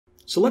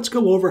So let's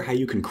go over how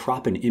you can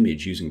crop an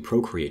image using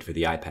Procreate for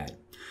the iPad.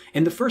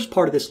 In the first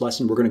part of this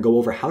lesson, we're going to go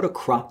over how to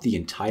crop the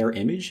entire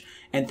image,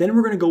 and then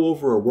we're going to go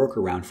over a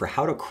workaround for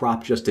how to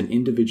crop just an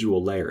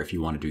individual layer if you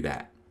want to do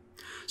that.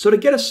 So to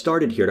get us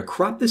started here, to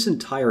crop this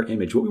entire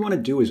image, what we want to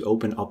do is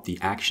open up the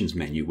Actions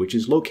menu, which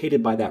is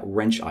located by that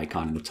wrench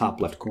icon in the top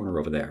left corner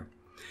over there.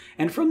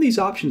 And from these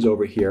options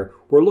over here,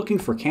 we're looking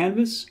for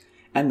Canvas,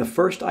 and the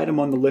first item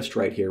on the list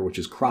right here, which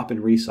is Crop and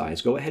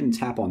Resize. Go ahead and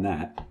tap on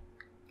that.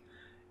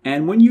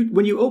 And when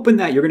you open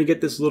that, you're going to get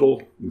this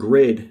little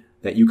grid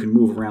that you can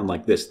move around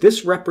like this.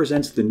 This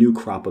represents the new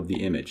crop of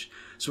the image.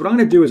 So what I'm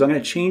going to do is I'm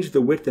going to change the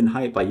width and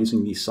height by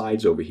using these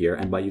sides over here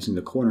and by using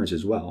the corners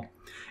as well.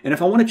 And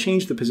if I want to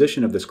change the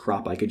position of this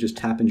crop, I could just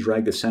tap and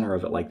drag the center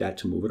of it like that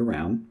to move it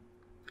around.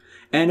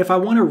 And if I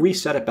want to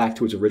reset it back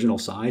to its original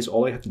size,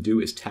 all I have to do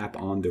is tap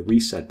on the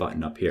reset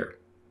button up here.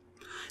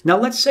 Now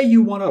let's say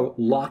you want to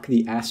lock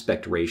the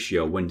aspect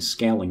ratio when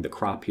scaling the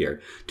crop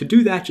here. To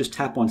do that, just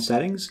tap on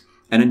Settings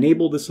and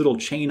enable this little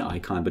chain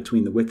icon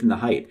between the width and the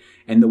height.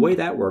 And the way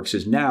that works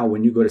is now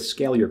when you go to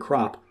scale your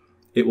crop,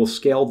 it will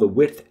scale the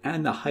width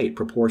and the height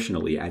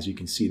proportionally, as you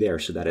can see there,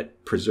 so that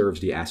it preserves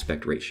the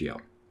aspect ratio.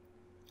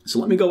 So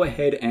let me go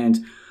ahead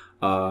and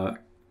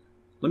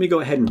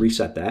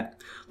reset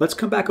that. Let's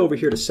come back over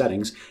here to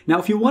Settings. Now,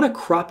 if you want to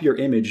crop your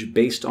image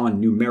based on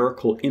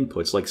numerical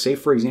inputs, like say,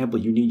 for example,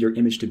 you need your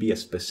image to be a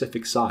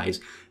specific size,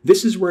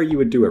 this is where you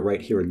would do it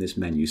right here in this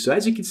menu. So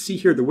as you can see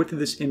here, the width of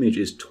this image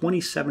is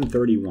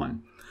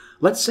 2731.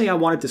 Let's say I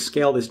wanted to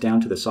scale this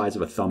down to the size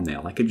of a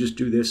thumbnail. I could just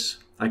do this.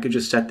 I could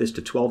just set this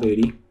to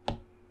 1280,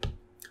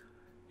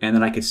 and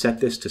then I could set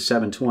this to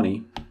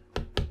 720.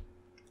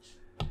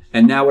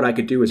 And now what I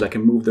could do is I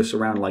can move this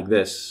around like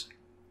this.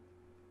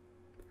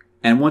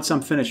 And once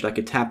I'm finished, I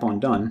could tap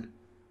on Done.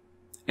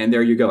 And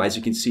there you go. As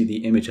you can see, the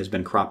image has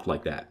been cropped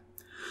like that.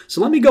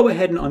 So let me go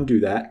ahead and undo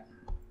that.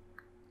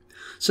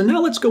 So now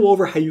let's go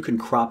over how you can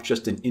crop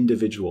just an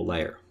individual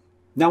layer.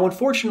 Now,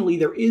 unfortunately,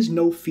 there is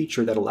no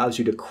feature that allows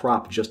you to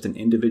crop just an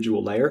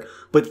individual layer,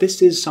 but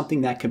this is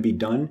something that can be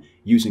done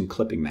using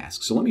clipping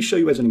masks. So let me show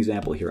you as an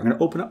example here. I'm going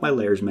to open up my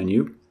Layers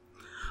menu.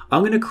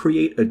 I'm going to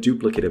create a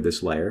duplicate of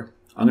this layer.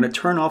 I'm going to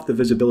turn off the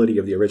visibility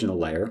of the original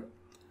layer.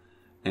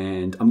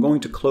 And I'm going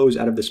to close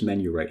out of this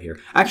menu right here.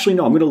 Actually,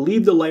 no, I'm going to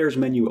leave the Layers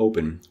menu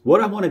open.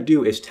 What I want to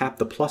do is tap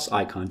the plus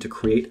icon to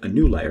create a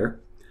new layer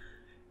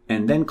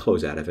and then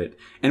close out of it.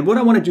 And what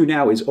I want to do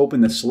now is open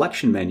the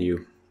Selection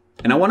menu,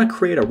 and I want to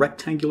create a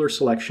rectangular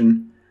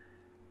selection,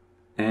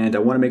 and I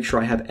want to make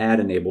sure I have Add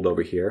enabled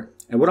over here.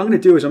 And what I'm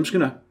going to do is I'm just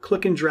going to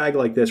click and drag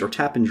like this, or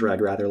tap and drag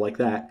rather like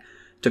that,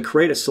 to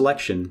create a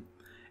selection.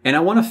 And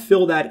I want to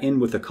fill that in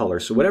with a color.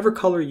 So whatever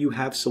color you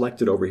have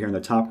selected over here in the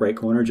top right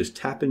corner, just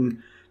tap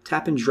and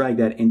drag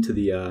that into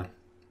the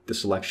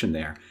selection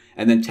there,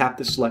 and then tap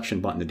the selection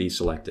button to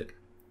deselect it.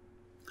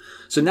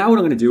 So now what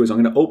I'm going to do is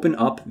I'm going to open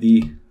up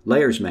the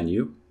Layers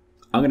menu.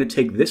 I'm going to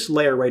take this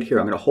layer right here.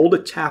 I'm going to hold a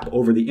tap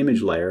over the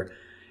image layer,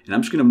 and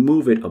I'm just going to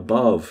move it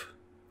above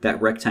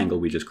that rectangle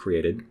we just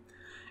created.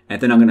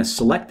 And then I'm going to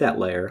select that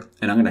layer,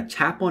 and I'm going to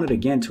tap on it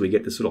again till we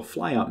get this little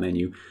flyout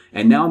menu.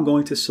 And now I'm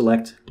going to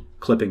select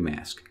Clipping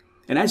Mask.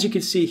 And as you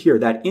can see here,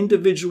 that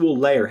individual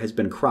layer has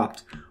been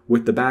cropped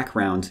with the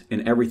background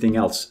and everything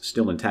else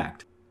still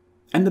intact.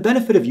 And the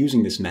benefit of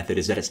using this method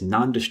is that it's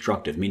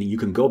non-destructive, meaning you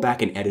can go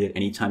back and edit it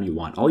anytime you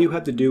want. All you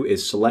have to do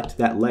is select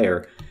that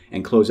layer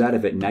and close out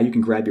of it. And now you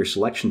can grab your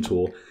selection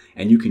tool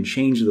and you can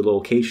change the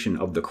location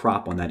of the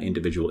crop on that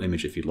individual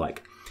image if you'd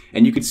like.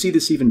 And you can see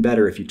this even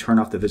better if you turn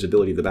off the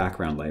visibility of the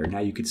background layer. Now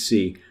you can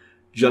see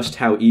just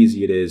how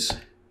easy it is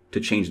to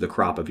change the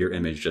crop of your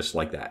image just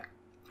like that.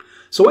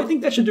 So I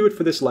think that should do it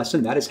for this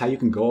lesson. That is how you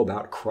can go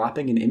about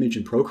cropping an image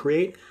in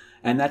Procreate,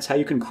 and that's how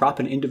you can crop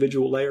an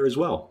individual layer as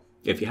well.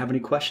 If you have any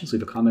questions,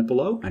 leave a comment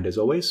below, and as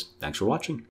always, thanks for watching.